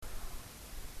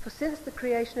For since the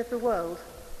creation of the world,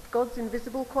 God's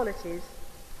invisible qualities,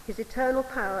 his eternal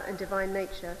power and divine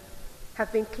nature,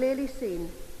 have been clearly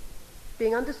seen,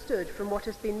 being understood from what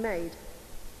has been made,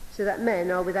 so that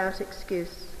men are without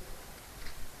excuse.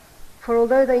 For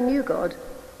although they knew God,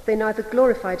 they neither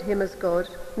glorified him as God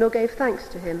nor gave thanks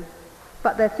to him,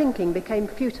 but their thinking became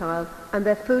futile and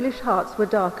their foolish hearts were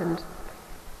darkened.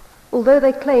 Although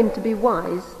they claimed to be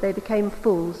wise, they became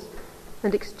fools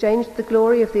and exchanged the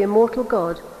glory of the immortal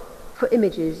God for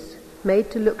images made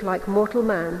to look like mortal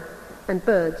man and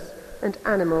birds and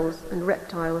animals and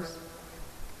reptiles.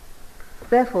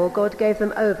 Therefore God gave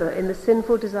them over in the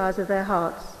sinful desires of their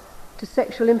hearts to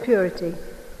sexual impurity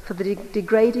for the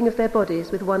degrading of their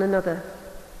bodies with one another.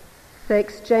 They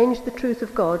exchanged the truth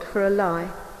of God for a lie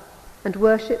and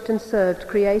worshipped and served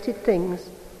created things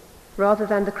rather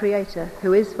than the Creator,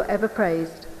 who is forever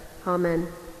praised. Amen.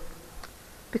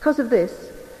 Because of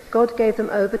this, God gave them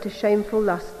over to shameful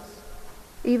lusts.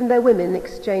 Even their women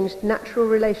exchanged natural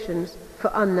relations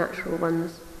for unnatural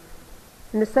ones.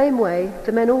 In the same way,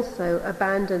 the men also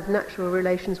abandoned natural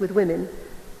relations with women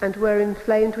and were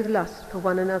inflamed with lust for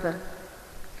one another.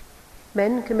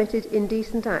 Men committed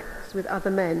indecent acts with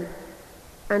other men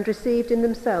and received in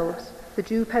themselves the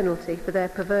due penalty for their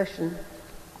perversion.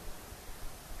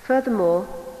 Furthermore,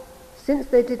 since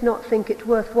they did not think it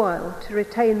worthwhile to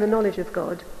retain the knowledge of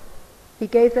God, he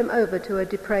gave them over to a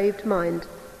depraved mind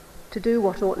to do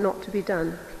what ought not to be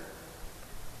done.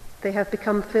 They have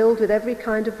become filled with every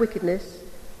kind of wickedness,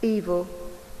 evil,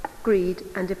 greed,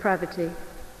 and depravity.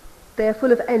 They are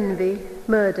full of envy,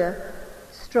 murder,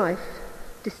 strife,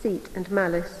 deceit, and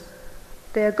malice.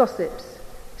 They are gossips,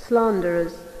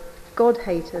 slanderers,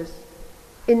 God-haters,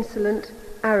 insolent,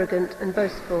 arrogant, and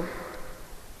boastful.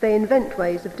 They invent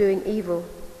ways of doing evil.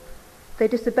 They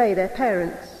disobey their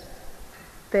parents.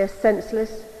 They are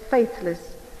senseless,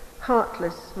 faithless,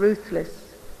 heartless,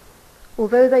 ruthless.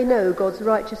 Although they know God's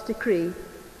righteous decree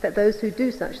that those who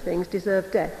do such things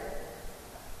deserve death,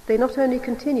 they not only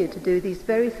continue to do these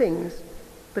very things,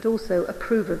 but also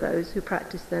approve of those who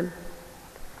practice them.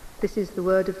 This is the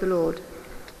word of the Lord.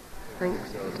 Thanks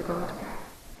be to God.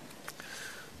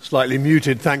 Slightly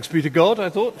muted, thanks be to God, I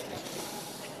thought.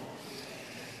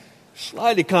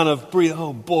 Slightly kind of breathe,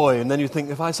 oh boy, and then you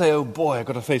think, if I say oh boy, I've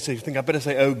got to face it, you think I better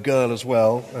say oh girl as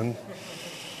well, and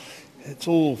it's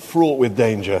all fraught with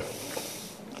danger.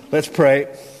 Let's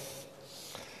pray.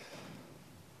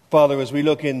 Father, as we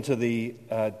look into the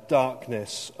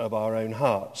darkness of our own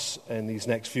hearts in these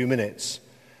next few minutes,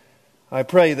 I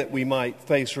pray that we might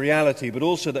face reality, but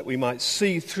also that we might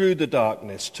see through the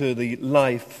darkness to the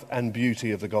life and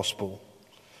beauty of the gospel.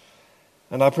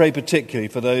 And I pray particularly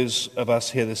for those of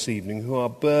us here this evening who are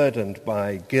burdened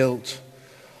by guilt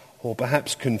or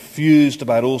perhaps confused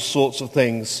about all sorts of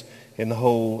things in the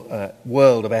whole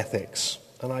world of ethics.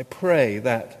 And I pray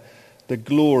that the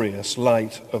glorious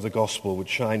light of the gospel would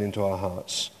shine into our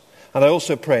hearts. And I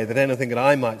also pray that anything that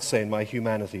I might say in my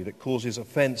humanity that causes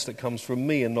offense that comes from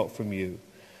me and not from you,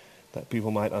 that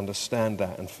people might understand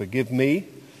that and forgive me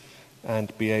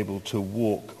and be able to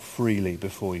walk freely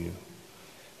before you.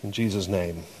 In Jesus'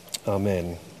 name,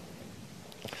 amen.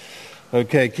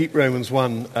 Okay, keep Romans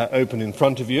 1 open in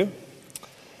front of you,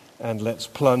 and let's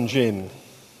plunge in.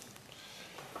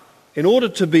 In order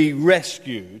to be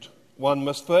rescued, one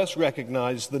must first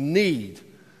recognize the need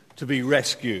to be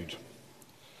rescued.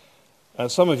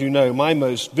 As some of you know, my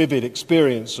most vivid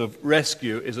experience of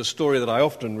rescue is a story that I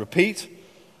often repeat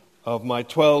of my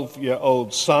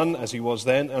 12-year-old son, as he was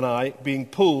then, and I being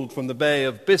pulled from the Bay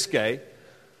of Biscay,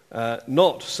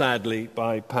 not sadly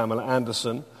by Pamela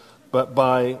Anderson, but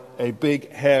by a big,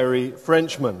 hairy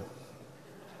Frenchman.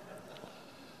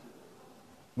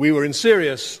 We were in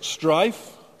serious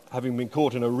strife, having been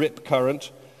caught in a rip current,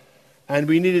 and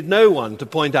we needed no one to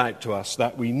point out to us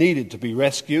that we needed to be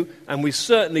rescued, and we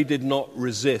certainly did not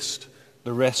resist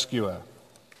the rescuer.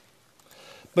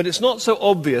 But it's not so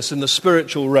obvious in the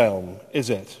spiritual realm, is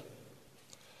it?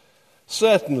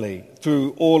 Certainly,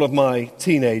 through all of my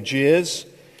teenage years,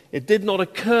 it did not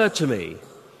occur to me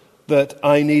that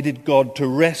I needed God to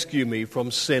rescue me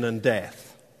from sin and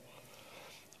death.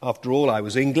 After all, I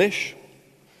was English.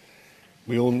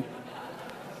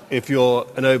 If you're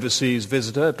an overseas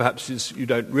visitor, perhaps you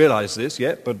don't realize this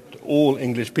yet, but all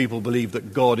English people believe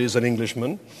that God is an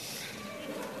Englishman.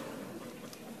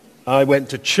 I went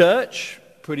to church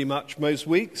pretty much most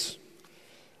weeks,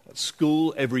 at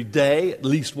school every day, at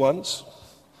least once.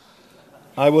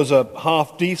 I was a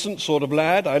half-decent sort of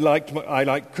lad. I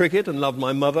liked cricket and loved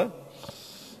my mother.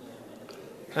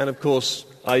 And, of course,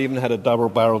 I even had a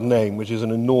double-barreled name, which is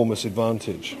an enormous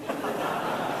advantage.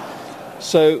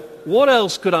 So what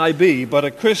else could I be but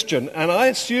a Christian? And I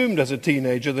assumed as a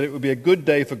teenager that it would be a good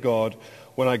day for God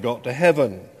when I got to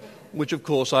heaven, which of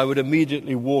course I would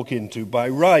immediately walk into by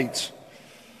right,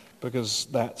 because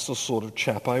that's the sort of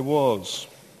chap I was.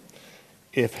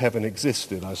 If heaven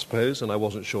existed, I suppose, and I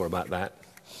wasn't sure about that.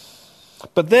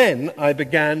 But then I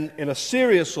began in a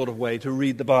serious sort of way to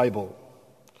read the Bible.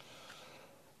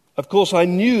 Of course, I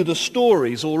knew the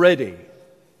stories already.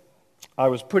 I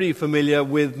was pretty familiar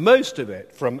with most of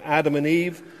it, from Adam and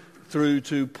Eve through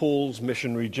to Paul's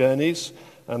missionary journeys.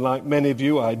 And like many of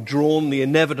you, I'd drawn the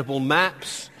inevitable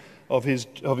maps of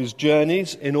his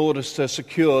journeys in order to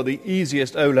secure the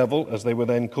easiest O-level, as they were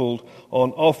then called,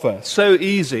 on offer. So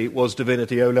easy was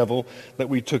Divinity O-level that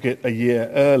we took it a year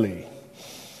early.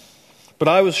 But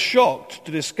I was shocked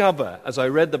to discover, as I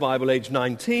read the Bible age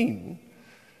 19,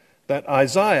 that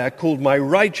Isaiah called my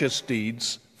righteous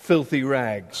deeds filthy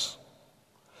rags.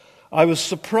 I was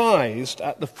surprised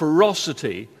at the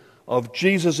ferocity of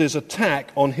Jesus'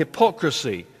 attack on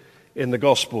hypocrisy in the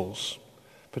Gospels,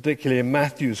 particularly in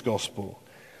Matthew's Gospel.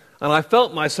 And I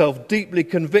felt myself deeply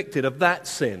convicted of that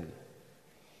sin.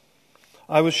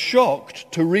 I was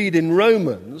shocked to read in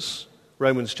Romans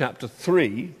chapter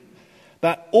 3,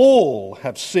 that all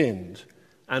have sinned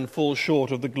and fall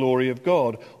short of the glory of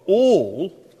God.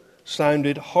 All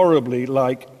sounded horribly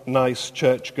like nice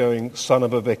church-going son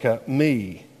of a vicar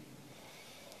me.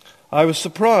 I was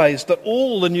surprised that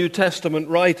all the New Testament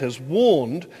writers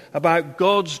warned about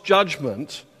God's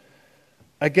judgment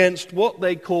against what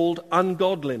they called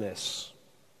ungodliness.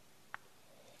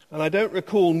 And I don't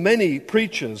recall many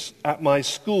preachers at my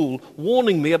school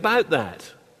warning me about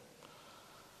that.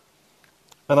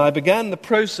 And I began the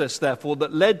process, therefore,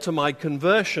 that led to my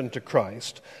conversion to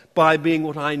Christ by being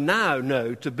what I now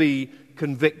know to be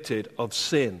convicted of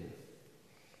sin.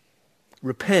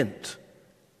 Repent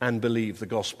and believe the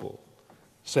gospel,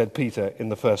 said Peter in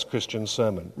the first Christian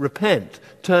sermon. Repent,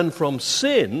 turn from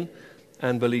sin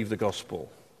and believe the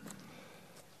gospel.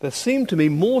 There seemed to me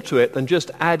more to it than just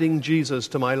adding Jesus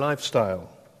to my lifestyle.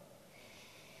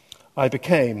 I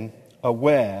became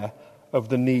aware of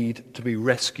the need to be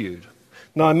rescued.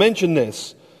 Now, I mention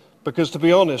this because, to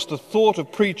be honest, the thought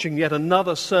of preaching yet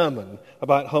another sermon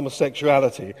about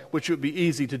homosexuality, which would be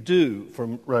easy to do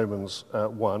from Romans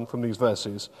 1, from these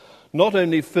verses, not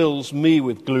only fills me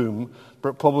with gloom,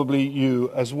 but probably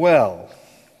you as well.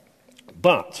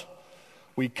 But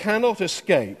we cannot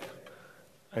escape,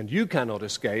 and you cannot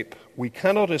escape, we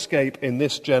cannot escape in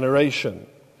this generation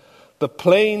the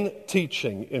plain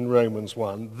teaching in Romans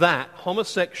 1 that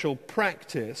homosexual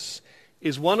practice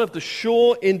is one of the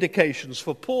sure indications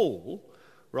for Paul,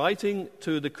 writing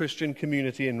to the Christian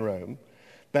community in Rome,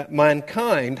 that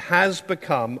mankind has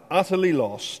become utterly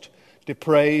lost,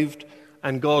 depraved,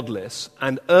 and godless,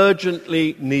 and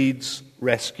urgently needs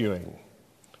rescuing.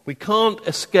 We can't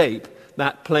escape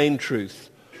that plain truth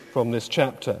from this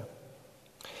chapter.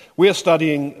 We are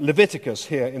studying Leviticus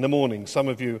here in the morning. Some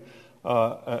of you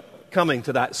are coming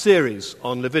to that series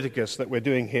on Leviticus that we're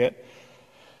doing here.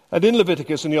 And in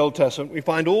Leviticus in the Old Testament, we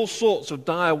find all sorts of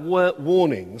dire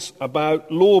warnings about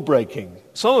law-breaking,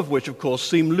 some of which, of course,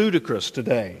 seem ludicrous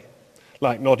today,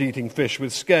 like not eating fish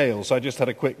with scales. I just had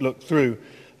a quick look through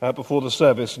before the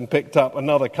service and picked up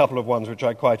another couple of ones which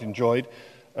I quite enjoyed.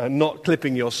 Not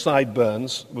clipping your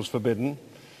sideburns was forbidden,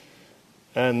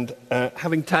 and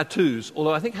having tattoos,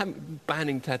 although I think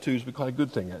banning tattoos would be quite a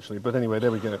good thing, actually. But anyway,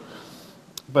 there we go.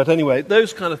 But anyway,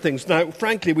 those kind of things. Now,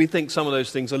 frankly, we think some of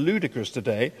those things are ludicrous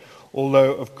today,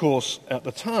 although, of course, at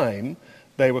the time,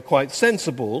 they were quite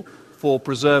sensible for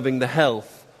preserving the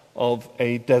health of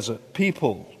a desert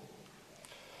people.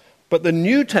 But the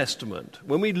New Testament,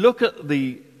 when we look at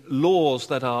the laws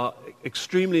that are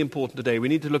extremely important today, we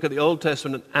need to look at the Old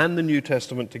Testament and the New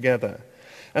Testament together.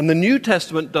 And the New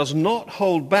Testament does not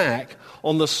hold back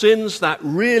on the sins that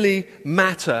really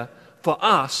matter for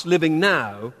us living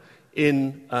now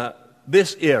in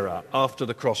this era after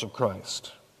the cross of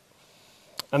Christ.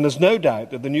 And there's no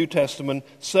doubt that the New Testament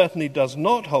certainly does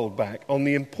not hold back on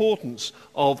the importance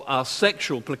of our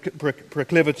sexual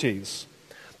proclivities.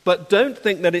 But don't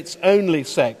think that it's only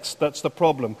sex that's the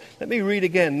problem. Let me read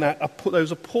again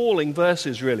those appalling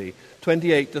verses, really,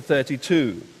 28 to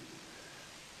 32.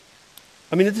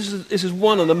 I mean, this is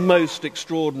one of the most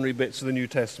extraordinary bits of the New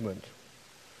Testament.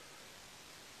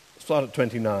 Start at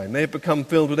 29. They have become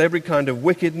filled with every kind of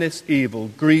wickedness, evil,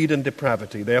 greed, and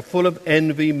depravity. They are full of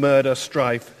envy, murder,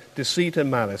 strife, deceit,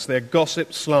 and malice. They are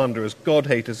gossips, slanderers,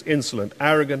 God-haters, insolent,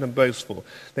 arrogant, and boastful.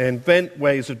 They invent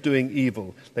ways of doing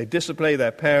evil. They disobey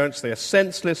their parents. They are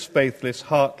senseless, faithless,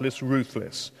 heartless,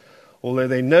 ruthless. Although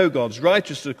they know God's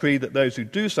righteous decree that those who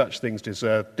do such things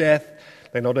deserve death,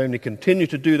 They not only continue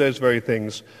to do those very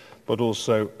things, but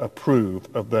also approve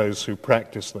of those who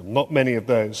practice them. Not many of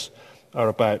those are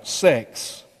about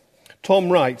sex. Tom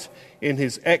Wright, in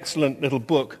his excellent little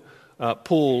book,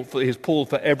 Paul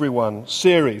for Everyone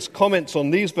series, comments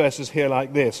on these verses here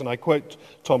like this, and I quote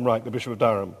Tom Wright, the Bishop of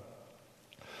Durham.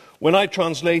 When I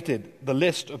translated the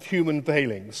list of human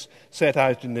failings set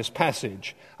out in this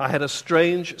passage, I had a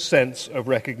strange sense of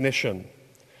recognition.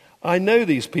 I know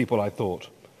these people, I thought.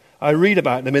 I read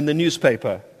about them in the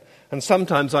newspaper, and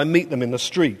sometimes I meet them in the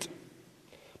street.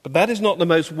 But that is not the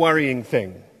most worrying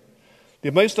thing.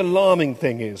 The most alarming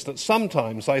thing is that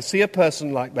sometimes I see a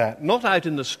person like that, not out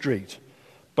in the street,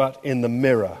 but in the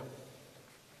mirror.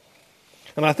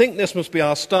 And I think this must be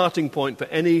our starting point for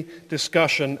any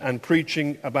discussion and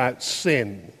preaching about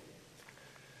sin.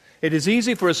 It is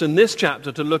easy for us in this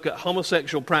chapter to look at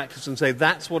homosexual practice and say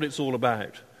that's what it's all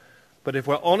about. But if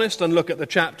we're honest and look at the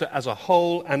chapter as a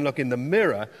whole and look in the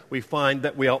mirror, we find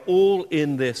that we are all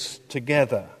in this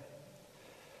together.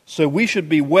 So we should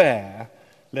beware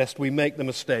lest we make the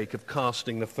mistake of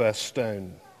casting the first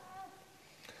stone.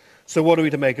 So what are we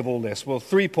to make of all this? Well,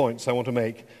 3 points I want to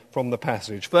make from the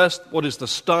passage. First, what is the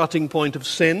starting point of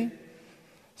sin?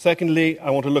 Secondly,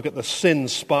 I want to look at the sin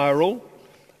spiral,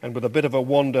 and with a bit of a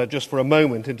wander just for a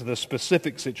moment into the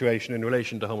specific situation in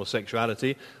relation to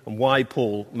homosexuality and why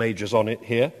Paul majors on it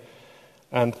here.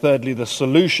 And thirdly, the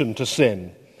solution to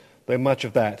sin, though much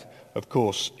of that, of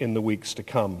course, in the weeks to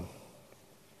come.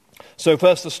 So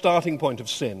first, the starting point of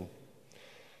sin.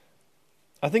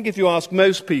 I think if you ask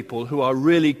most people who are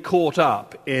really caught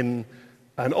up in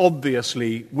an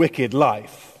obviously wicked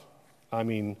life, I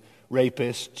mean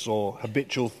rapists or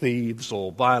habitual thieves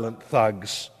or violent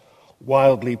thugs,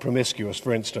 wildly promiscuous,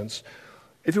 for instance,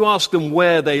 if you ask them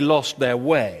where they lost their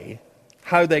way,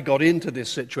 how they got into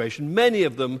this situation, many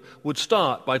of them would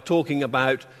start by talking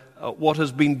about what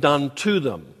has been done to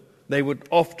them. They would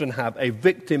often have a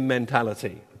victim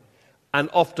mentality, and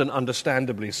often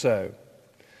understandably so.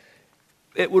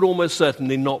 It would almost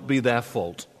certainly not be their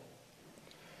fault.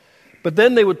 But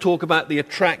then they would talk about the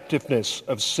attractiveness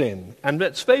of sin. And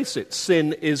let's face it,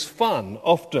 sin is fun,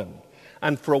 often.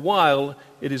 And for a while,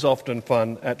 it is often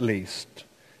fun at least.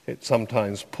 It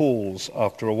sometimes palls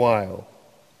after a while.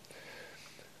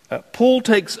 Paul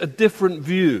takes a different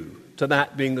view to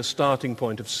that being the starting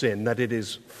point of sin, that it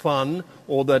is fun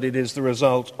or that it is the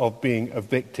result of being a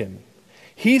victim.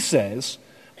 He says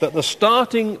that the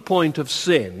starting point of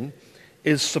sin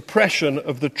is suppression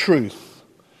of the truth.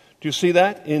 Do you see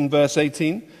that in verse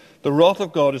 18? The wrath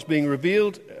of God is being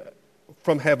revealed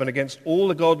from heaven against all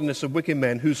the godliness of wicked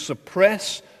men who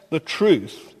suppress the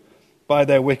truth by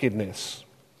their wickedness.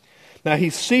 Now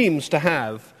he seems to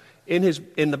have in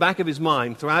the back of his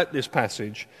mind throughout this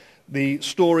passage the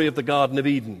story of the Garden of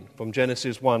Eden from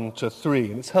Genesis 1 to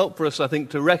 3. And it's helpful for us, I think,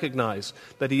 to recognize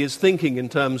that he is thinking in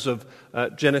terms of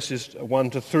Genesis 1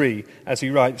 to 3 as he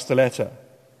writes the letter.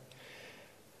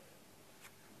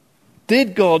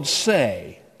 Did God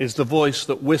say, is the voice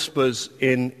that whispers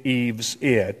in Eve's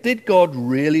ear. Did God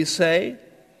really say?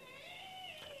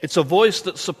 It's a voice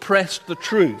that suppressed the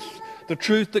truth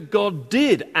that God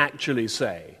did actually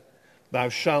say, thou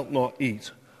shalt not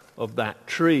eat of that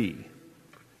tree.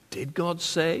 Did God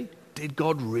say? Did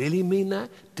God really mean that?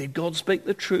 Did God speak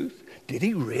the truth? Did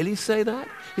he really say that?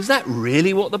 Is that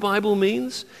really what the Bible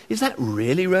means? Is that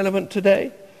really relevant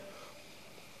today?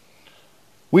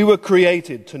 We were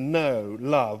created to know,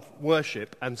 love,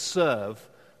 worship, and serve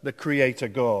the Creator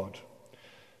God.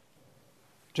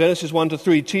 Genesis 1 to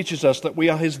 3 teaches us that we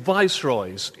are his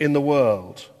viceroys in the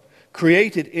world,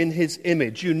 created in his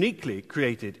image, uniquely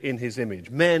created in his image,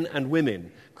 men and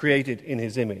women created in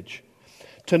his image.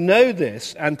 To know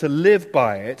this and to live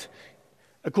by it,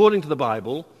 according to the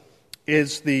Bible,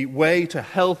 is the way to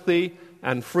healthy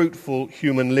and fruitful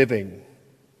human living.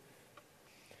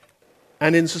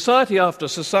 And in society after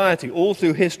society, all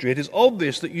through history, it is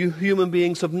obvious that you human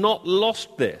beings have not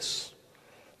lost this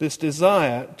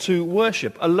desire to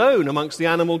worship. Alone amongst the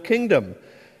animal kingdom,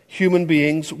 human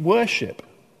beings worship.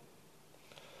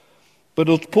 But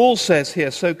as Paul says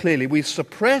here so clearly, we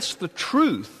suppress the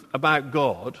truth about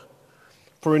God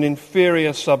for an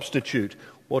inferior substitute,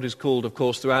 what is called, of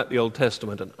course, throughout the Old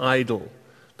Testament, an idol.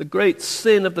 The great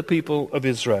sin of the people of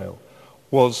Israel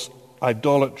was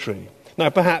idolatry. Now,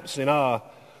 perhaps in our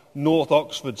North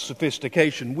Oxford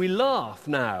sophistication, we laugh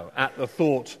now at the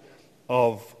thought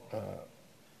of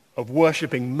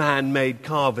worshipping man-made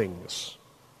carvings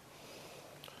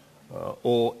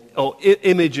or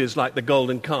images like the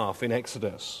golden calf in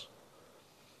Exodus.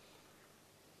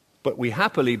 But we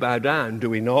happily bow down, do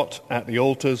we not, at the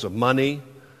altars of money,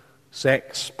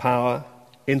 sex, power,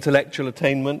 intellectual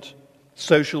attainment,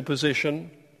 social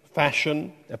position,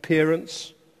 fashion,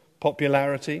 appearance,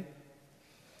 popularity.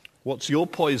 What's your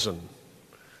poison?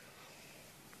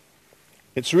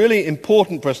 It's really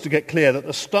important for us to get clear that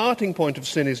the starting point of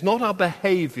sin is not our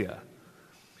behavior,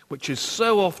 which is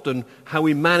so often how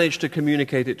we manage to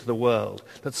communicate it to the world,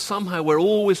 that somehow we're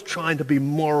always trying to be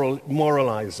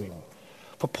moralizing.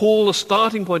 For Paul, the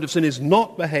starting point of sin is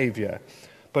not behavior,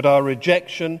 but our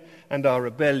rejection and our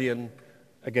rebellion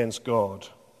against God.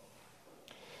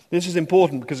 This is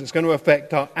important because it's going to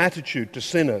affect our attitude to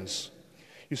sinners.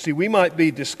 You see, we might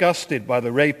be disgusted by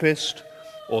the rapist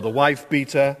or the wife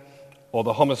beater or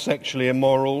the homosexually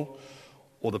immoral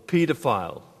or the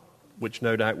paedophile, which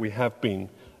no doubt we have been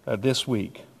this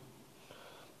week.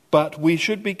 But we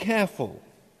should be careful.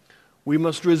 We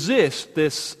must resist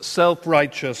this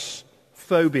self-righteous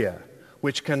phobia,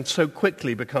 which can so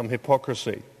quickly become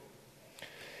hypocrisy.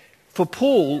 For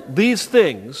Paul, these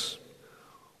things,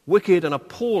 wicked and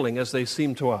appalling as they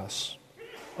seem to us,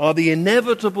 are the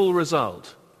inevitable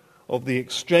result of the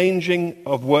exchanging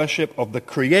of worship of the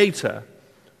Creator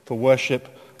for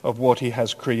worship of what he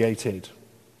has created.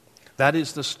 That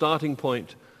is the starting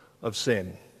point of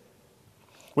sin.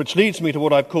 Which leads me to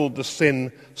what I've called the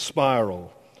sin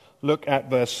spiral. Look at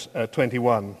verse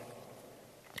 21.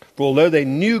 For although they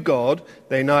knew God,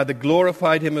 they neither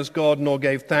glorified him as God nor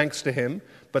gave thanks to him,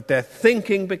 but their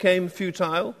thinking became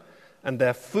futile, and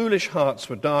their foolish hearts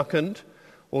were darkened.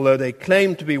 Although they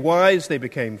claimed to be wise, they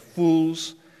became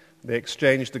fools. They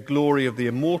exchanged the glory of the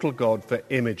immortal God for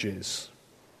images.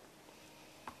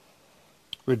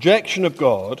 Rejection of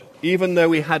God, even though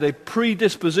we had a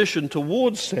predisposition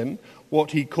towards him,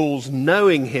 what he calls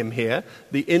knowing him here,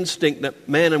 the instinct that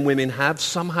men and women have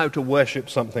somehow to worship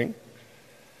something,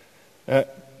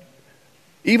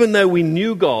 even though we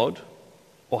knew God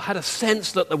or had a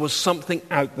sense that there was something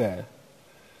out there,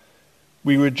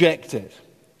 we reject it.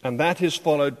 And that is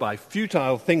followed by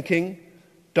futile thinking,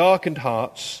 darkened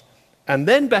hearts, and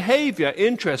then behavior,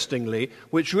 interestingly,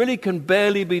 which really can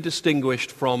barely be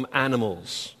distinguished from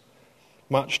animals.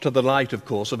 Much to the light, of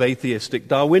course, of atheistic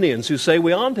Darwinians who say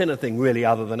we aren't anything really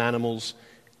other than animals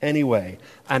anyway.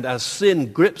 And as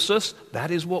sin grips us,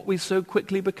 that is what we so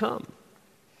quickly become.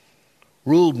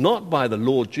 Ruled not by the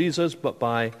Lord Jesus, but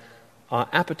by our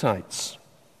appetites.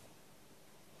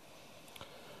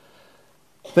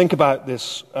 Think about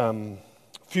this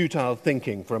futile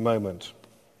thinking for a moment.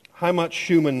 How much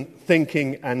human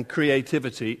thinking and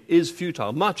creativity is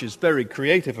futile? Much is very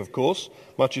creative, of course.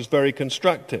 Much is very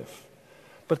constructive.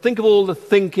 But think of all the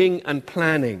thinking and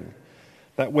planning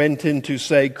that went into,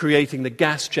 say, creating the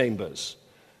gas chambers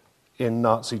in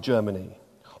Nazi Germany.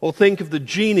 Or think of the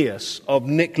genius of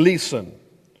Nick Leeson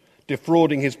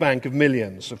defrauding his bank of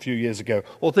millions a few years ago.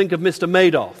 Or think of Mr.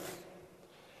 Madoff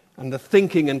and the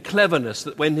thinking and cleverness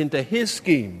that went into his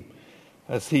scheme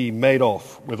as he made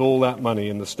off with all that money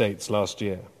in the States last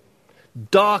year.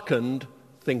 Darkened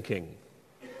thinking.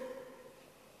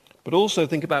 But also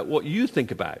think about what you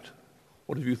think about.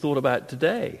 What have you thought about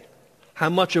today? How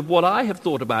much of what I have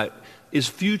thought about is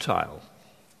futile?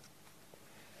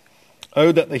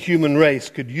 Oh, that the human race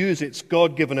could use its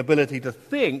God-given ability to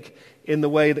think in the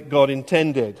way that God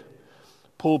intended.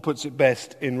 Paul puts it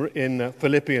best in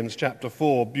Philippians chapter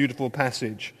 4, beautiful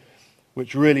passage,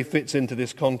 which really fits into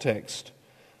this context.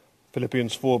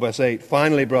 Philippians 4, verse 8.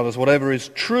 Finally, brothers, whatever is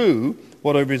true,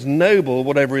 whatever is noble,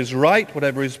 whatever is right,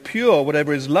 whatever is pure,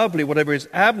 whatever is lovely, whatever is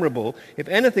admirable, if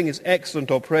anything is excellent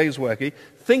or praiseworthy,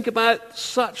 think about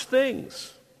such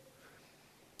things.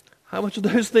 How much of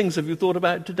those things have you thought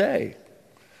about today?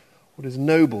 What is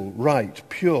noble, right,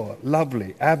 pure,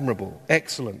 lovely, admirable,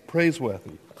 excellent,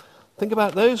 praiseworthy? Think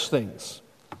about those things.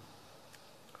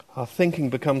 Our thinking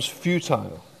becomes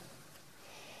futile.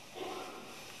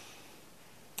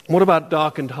 What about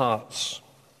darkened hearts?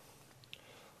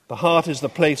 The heart is the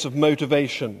place of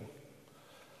motivation,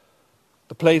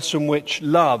 the place from which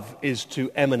love is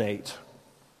to emanate.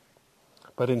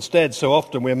 But instead, so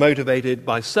often we're motivated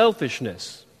by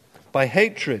selfishness, by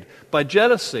hatred, by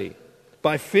jealousy,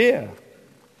 by fear.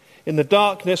 In the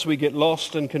darkness, we get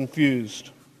lost and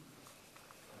confused.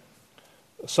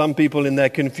 Some people in their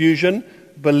confusion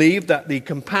believe that the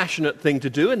compassionate thing to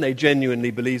do, and they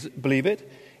genuinely believe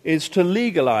it, is to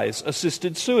legalize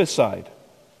assisted suicide.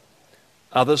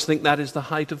 Others think that is the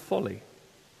height of folly.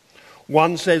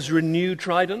 One says renew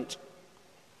trident,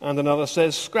 and another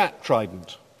says scrap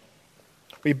trident.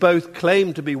 We both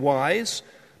claim to be wise,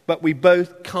 but we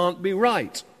both can't be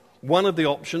right. One of the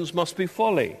options must be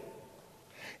folly.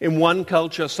 In one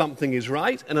culture, something is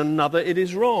right, and another it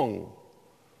is wrong.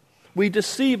 We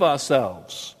deceive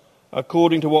ourselves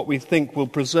according to what we think will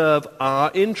preserve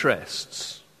our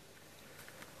interests,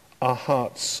 our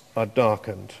hearts are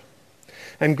darkened.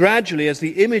 And gradually, as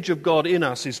the image of God in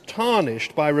us is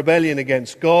tarnished by rebellion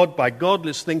against God, by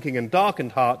godless thinking and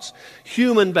darkened hearts,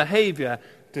 human behavior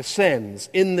descends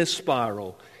in this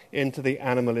spiral into the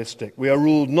animalistic. We are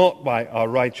ruled not by our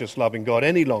righteous, loving God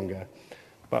any longer,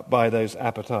 but by those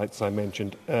appetites I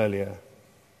mentioned earlier.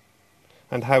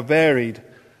 And how varied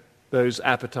those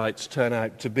appetites turn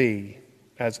out to be,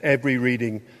 as every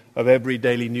reading of every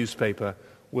daily newspaper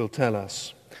will tell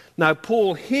us. Now,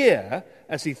 Paul here,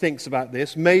 as he thinks about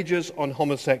this, majors on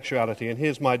homosexuality. And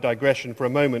here's my digression for a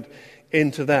moment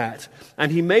into that.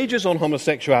 And he majors on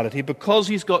homosexuality because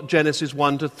he's got Genesis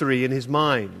 1 to 3 in his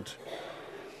mind.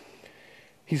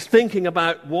 He's thinking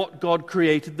about what God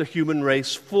created the human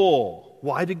race for.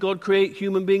 Why did God create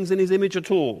human beings in his image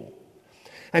at all?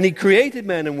 And he created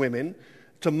men and women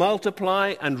to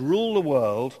multiply and rule the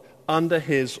world under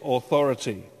his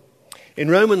authority. In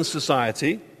Roman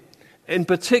society, in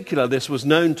particular, this was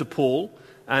known to Paul,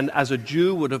 and as a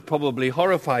Jew would have probably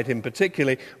horrified him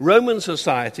particularly. Roman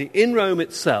society, in Rome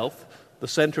itself, the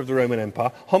center of the Roman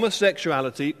Empire,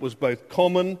 homosexuality was both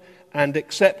common and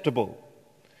acceptable.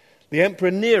 The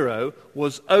Emperor Nero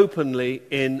was openly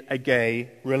in a gay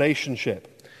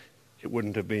relationship. It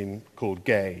wouldn't have been called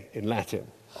gay in Latin,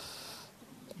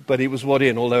 but he was what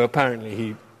in, although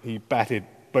apparently he batted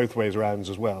both ways around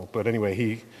as well. But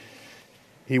anyway,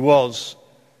 he was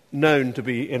known to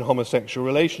be in homosexual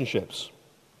relationships.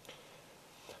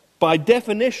 By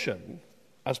definition,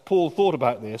 as Paul thought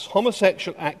about this,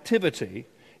 homosexual activity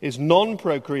is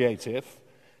non-procreative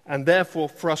and therefore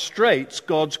frustrates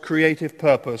God's creative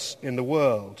purpose in the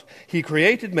world. He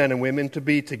created men and women to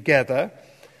be together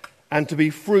and to be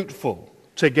fruitful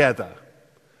together.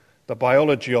 The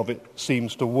biology of it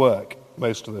seems to work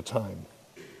most of the time.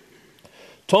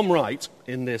 Tom Wright,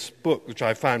 in this book, which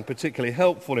I found particularly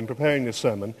helpful in preparing this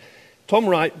sermon, Tom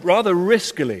Wright, rather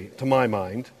riskily, to my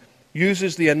mind,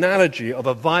 uses the analogy of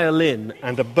a violin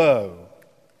and a bow.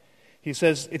 He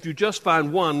says, if you just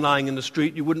found one lying in the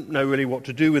street, you wouldn't know really what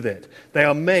to do with it. They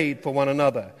are made for one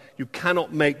another. You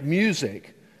cannot make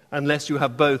music unless you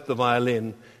have both the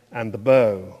violin and the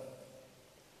bow.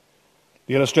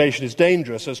 The illustration is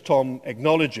dangerous, as Tom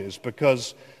acknowledges,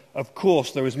 because, of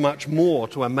course, there is much more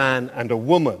to a man and a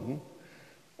woman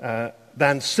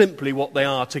than simply what they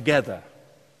are together.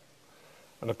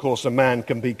 And, of course, a man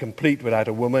can be complete without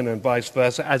a woman and vice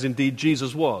versa, as indeed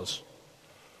Jesus was.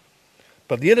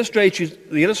 But the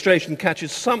illustration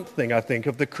catches something, I think,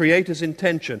 of the Creator's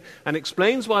intention and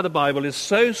explains why the Bible is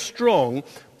so strong,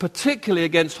 particularly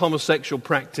against homosexual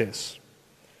practice,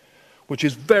 which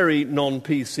is very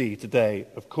non-PC today,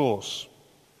 of course.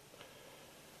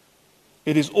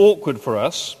 It is awkward for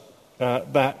us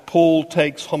that Paul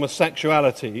takes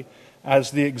homosexuality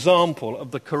as the example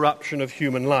of the corruption of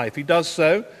human life. He does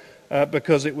so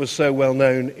because it was so well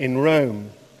known in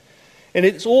Rome. And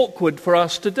it's awkward for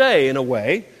us today, in a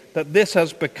way, that this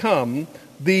has become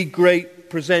the great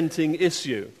presenting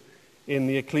issue in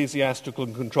the ecclesiastical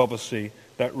controversy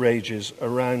that rages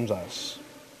around us.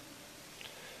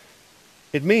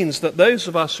 It means that those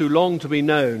of us who long to be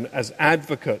known as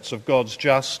advocates of God's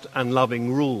just and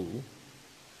loving rule,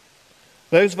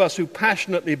 those of us who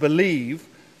passionately believe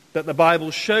that the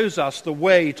Bible shows us the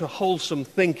way to wholesome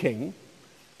thinking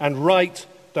and right,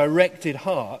 directed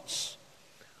hearts,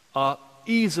 are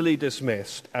easily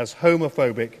dismissed as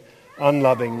homophobic,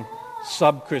 unloving,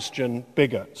 sub-Christian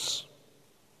bigots.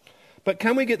 But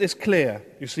can we get this clear?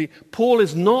 You see, Paul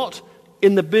is not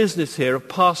in the business here of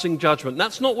passing judgment.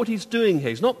 That's not what he's doing here.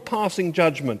 He's not passing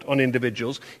judgment on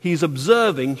individuals. He's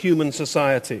observing human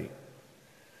society.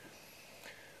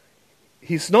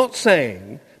 He's not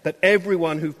saying that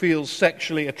everyone who feels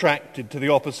sexually attracted to the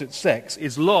opposite sex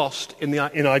is lost in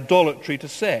idolatry to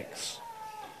sex.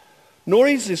 Nor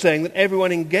is he saying that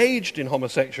everyone engaged in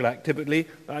homosexual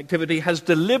activity has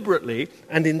deliberately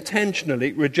and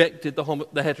intentionally rejected the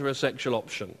heterosexual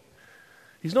option.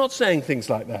 He's not saying things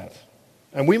like that.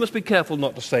 And we must be careful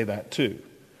not to say that too.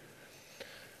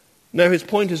 No, his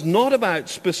point is not about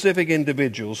specific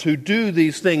individuals who do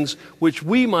these things which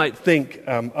we might think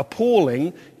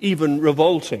appalling, even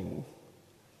revolting.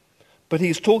 But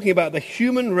he's talking about the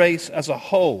human race as a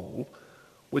whole,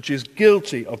 which is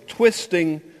guilty of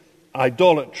twisting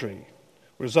idolatry,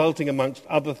 resulting, amongst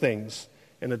other things,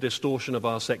 in a distortion of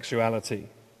our sexuality.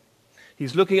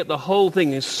 He's looking at the whole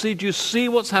thing. Do you see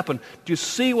what's happened? Do you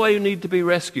see why you need to be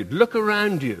rescued? Look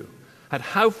around you at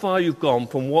how far you've gone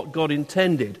from what God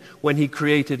intended when he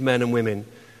created men and women,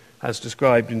 as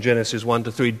described in Genesis 1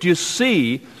 to 3. Do you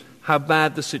see how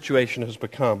bad the situation has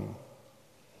become?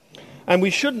 And we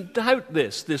shouldn't doubt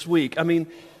this week. I mean,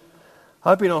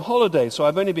 I've been on holiday, so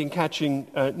I've only been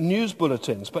catching news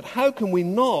bulletins. But how can we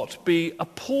not be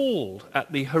appalled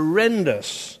at the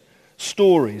horrendous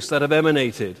stories that have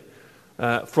emanated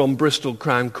from Bristol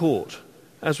Crown Court?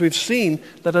 As we've seen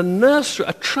that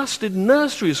a trusted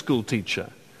nursery school teacher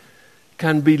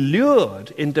can be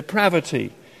lured in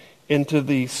depravity into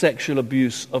the sexual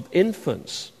abuse of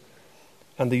infants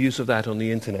and the use of that on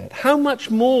the internet. How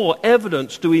much more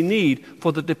evidence do we need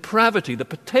for the depravity, the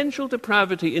potential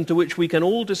depravity into which we can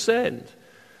all descend,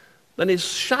 than is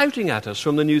shouting at us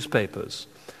from the newspapers?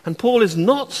 And Paul is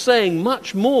not saying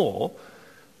much more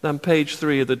than page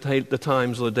 3 of the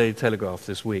Times or the Daily Telegraph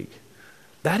this week.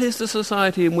 That is the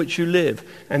society in which you live,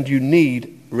 and you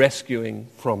need rescuing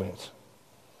from it.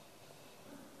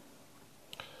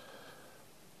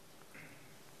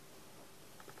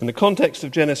 In the context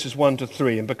of Genesis 1 to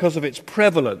 3, and because of its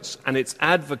prevalence and its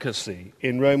advocacy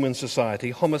in Roman society,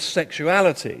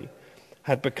 homosexuality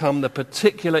had become the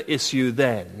particular issue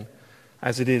then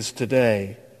as it is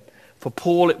today. For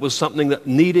Paul, it was something that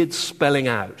needed spelling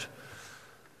out.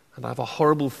 And I have a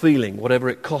horrible feeling, whatever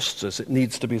it costs us, it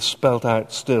needs to be spelt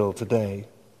out still today.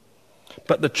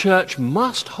 But the church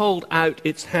must hold out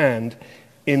its hand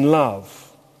in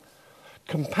love,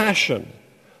 compassion,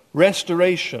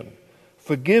 restoration,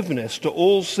 forgiveness to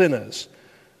all sinners,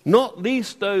 not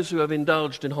least those who have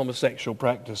indulged in homosexual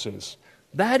practices.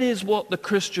 That is what the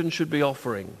Christian should be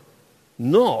offering,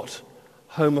 not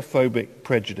homophobic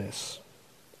prejudice.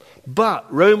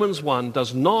 But Romans 1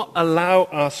 does not allow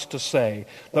us to say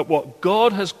that what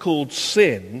God has called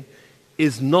sin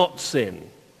is not sin,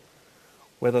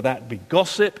 whether that be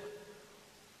gossip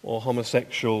or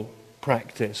homosexual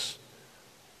practice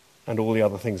and all the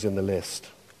other things in the list.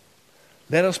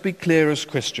 Let us be clear as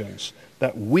Christians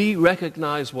that we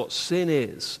recognize what sin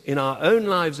is in our own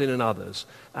lives and in others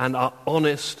and are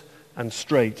honest and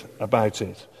straight about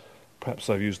it. Perhaps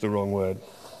I've used the wrong word.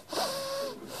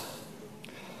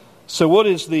 So what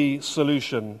is the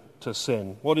solution to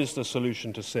sin? What is the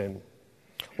solution to sin?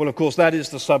 Well, of course, that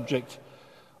is the subject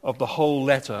of the whole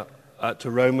letter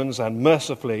to Romans, and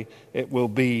mercifully it will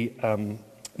be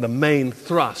the main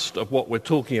thrust of what we're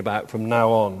talking about from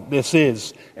now on. This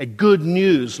is a good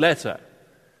news letter.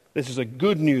 This is a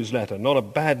good news letter, not a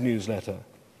bad news letter.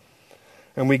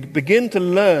 And we begin to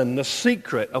learn the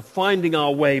secret of finding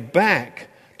our way back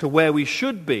to where we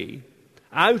should be,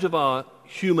 out of our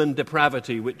human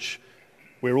depravity, which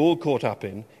we're all caught up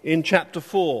in chapter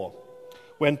 4,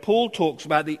 when Paul talks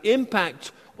about the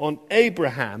impact on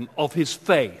Abraham of his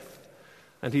faith.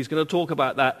 And he's going to talk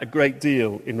about that a great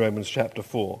deal in Romans chapter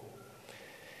 4.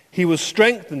 He was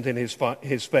strengthened in his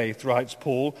faith, writes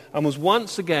Paul, and was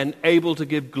once again able to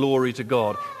give glory to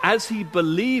God. As he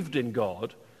believed in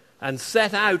God and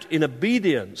set out in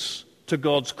obedience to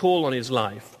God's call on his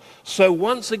life, so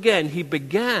once again he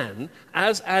began,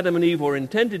 as Adam and Eve were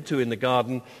intended to in the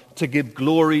garden, to give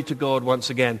glory to God once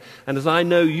again. And as I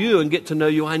know you and get to know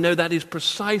you, I know that is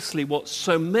precisely what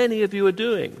so many of you are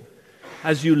doing.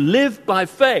 As you live by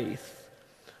faith,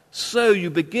 so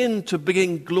you begin to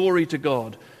bring glory to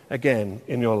God again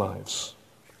in your lives.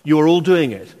 You are all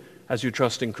doing it as you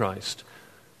trust in Christ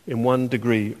in one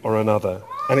degree or another.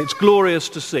 And it's glorious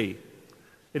to see.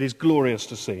 It is glorious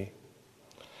to see.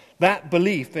 That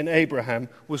belief in Abraham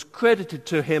was credited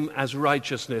to him as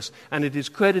righteousness, and it is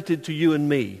credited to you and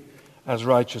me as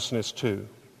righteousness too.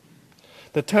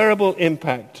 The terrible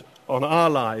impact on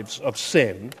our lives of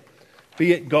sin,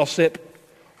 be it gossip,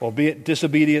 or be it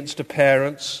disobedience to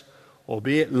parents, or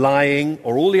be it lying,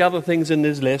 or all the other things in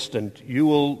this list, and you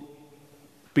will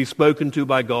be spoken to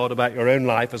by God about your own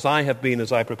life, as I have been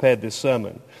as I prepared this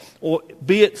sermon, or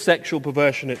be it sexual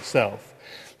perversion itself.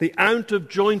 The out of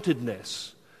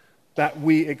jointedness that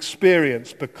we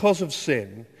experience because of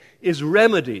sin is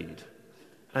remedied,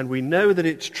 and we know that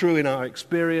it's true in our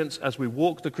experience as we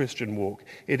walk the Christian walk.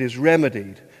 It is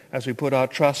remedied as we put our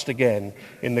trust again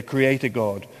in the Creator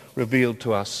God revealed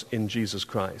to us in Jesus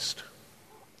Christ.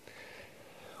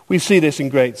 We see this in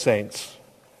great saints.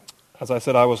 As I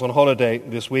said, I was on holiday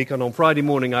this week, and on Friday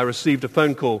morning I received a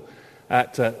phone call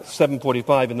at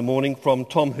 7:45 in the morning from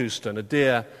Tom Houston, a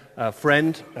dear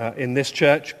friend in this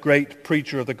church, great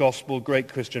preacher of the gospel,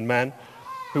 great Christian man,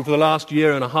 who for the last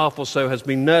year and a half or so has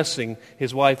been nursing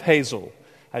his wife Hazel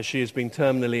as she has been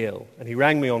terminally ill. And he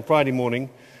rang me on Friday morning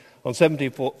on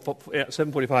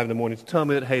 7:45 in the morning to tell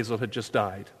me that Hazel had just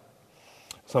died.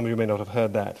 Some of you may not have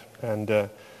heard that. And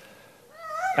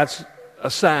that's a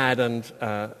sad and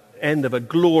end of a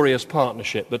glorious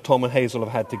partnership that Tom and Hazel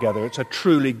have had together. It's a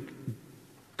truly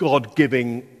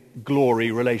God-giving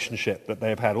glory relationship that they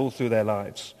have had all through their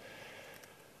lives.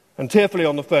 And tearfully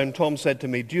on the phone, Tom said to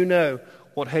me, do you know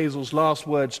what Hazel's last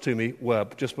words to me were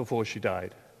just before she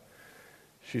died?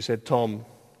 She said, Tom,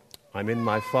 I'm in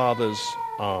my Father's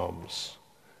arms.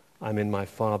 I'm in my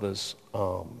Father's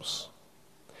arms.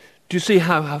 Do you see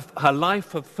how her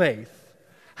life of faith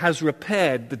has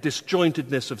repaired the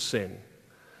disjointedness of sin,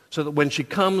 so that when she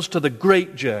comes to the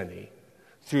great journey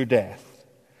through death,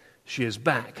 she is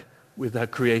back with her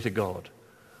Creator God,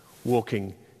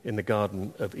 walking in the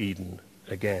Garden of Eden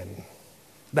again.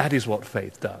 That is what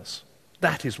faith does.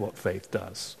 That is what faith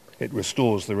does. It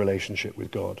restores the relationship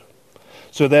with God.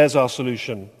 So there's our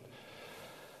solution.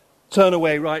 Turn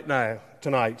away right now,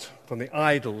 tonight, from the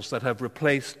idols that have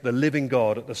replaced the living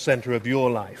God at the center of your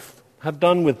life. Have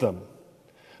done with them.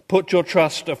 Put your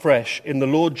trust afresh in the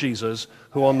Lord Jesus,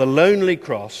 who on the lonely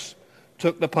cross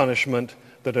took the punishment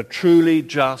that a truly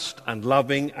just and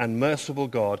loving and merciful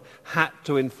God had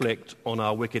to inflict on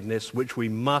our wickedness, which we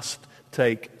must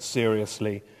take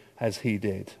seriously as he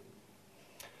did.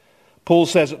 Paul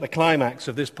says at the climax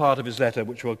of this part of his letter,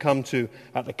 which we'll come to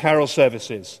at the carol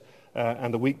services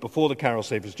and the week before the carol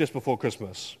services, just before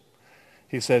Christmas,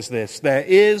 he says this, there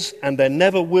is and there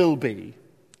never will be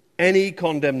any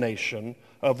condemnation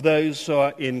of those who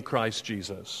are in Christ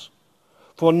Jesus.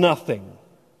 For nothing,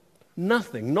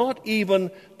 not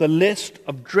even the list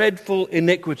of dreadful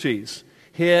iniquities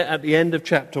here at the end of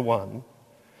chapter 1,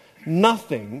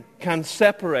 nothing can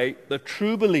separate the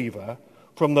true believer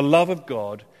from the love of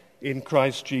God in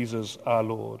Christ Jesus our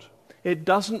Lord. It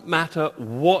doesn't matter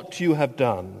what you have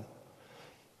done,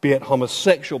 be it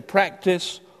homosexual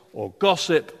practice or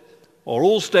gossip or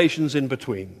all stations in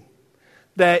between.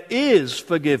 There is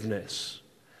forgiveness.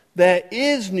 There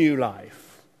is new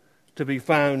life to be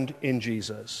found in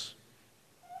Jesus.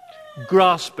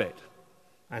 Grasp it,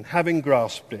 and having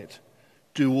grasped it,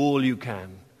 do all you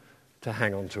can to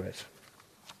hang on to it.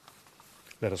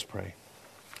 Let us pray.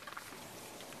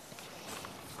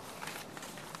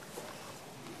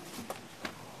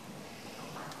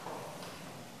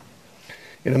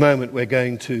 In a moment we're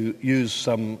going to use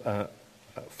some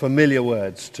familiar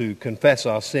words to confess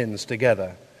our sins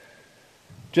together.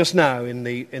 Just now, in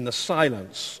the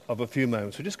silence of a few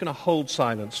moments, we're just going to hold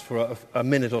silence for a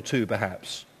minute or two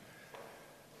perhaps,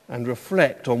 and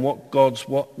reflect on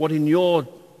what in your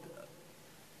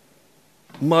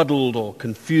muddled or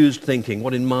confused thinking,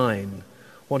 what in mine,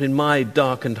 what in my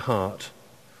darkened heart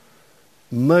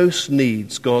most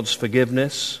needs God's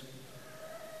forgiveness.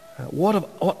 What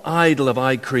idol have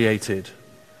I created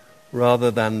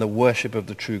rather than the worship of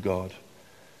the true God?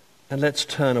 And let's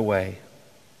turn away.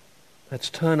 Let's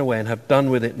turn away and have done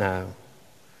with it now,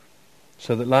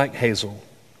 so that like Hazel,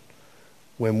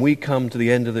 when we come to the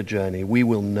end of the journey, we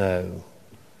will know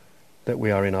that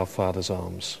we are in our Father's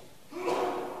arms.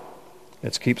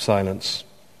 Let's keep silence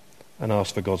and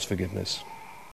ask for God's forgiveness.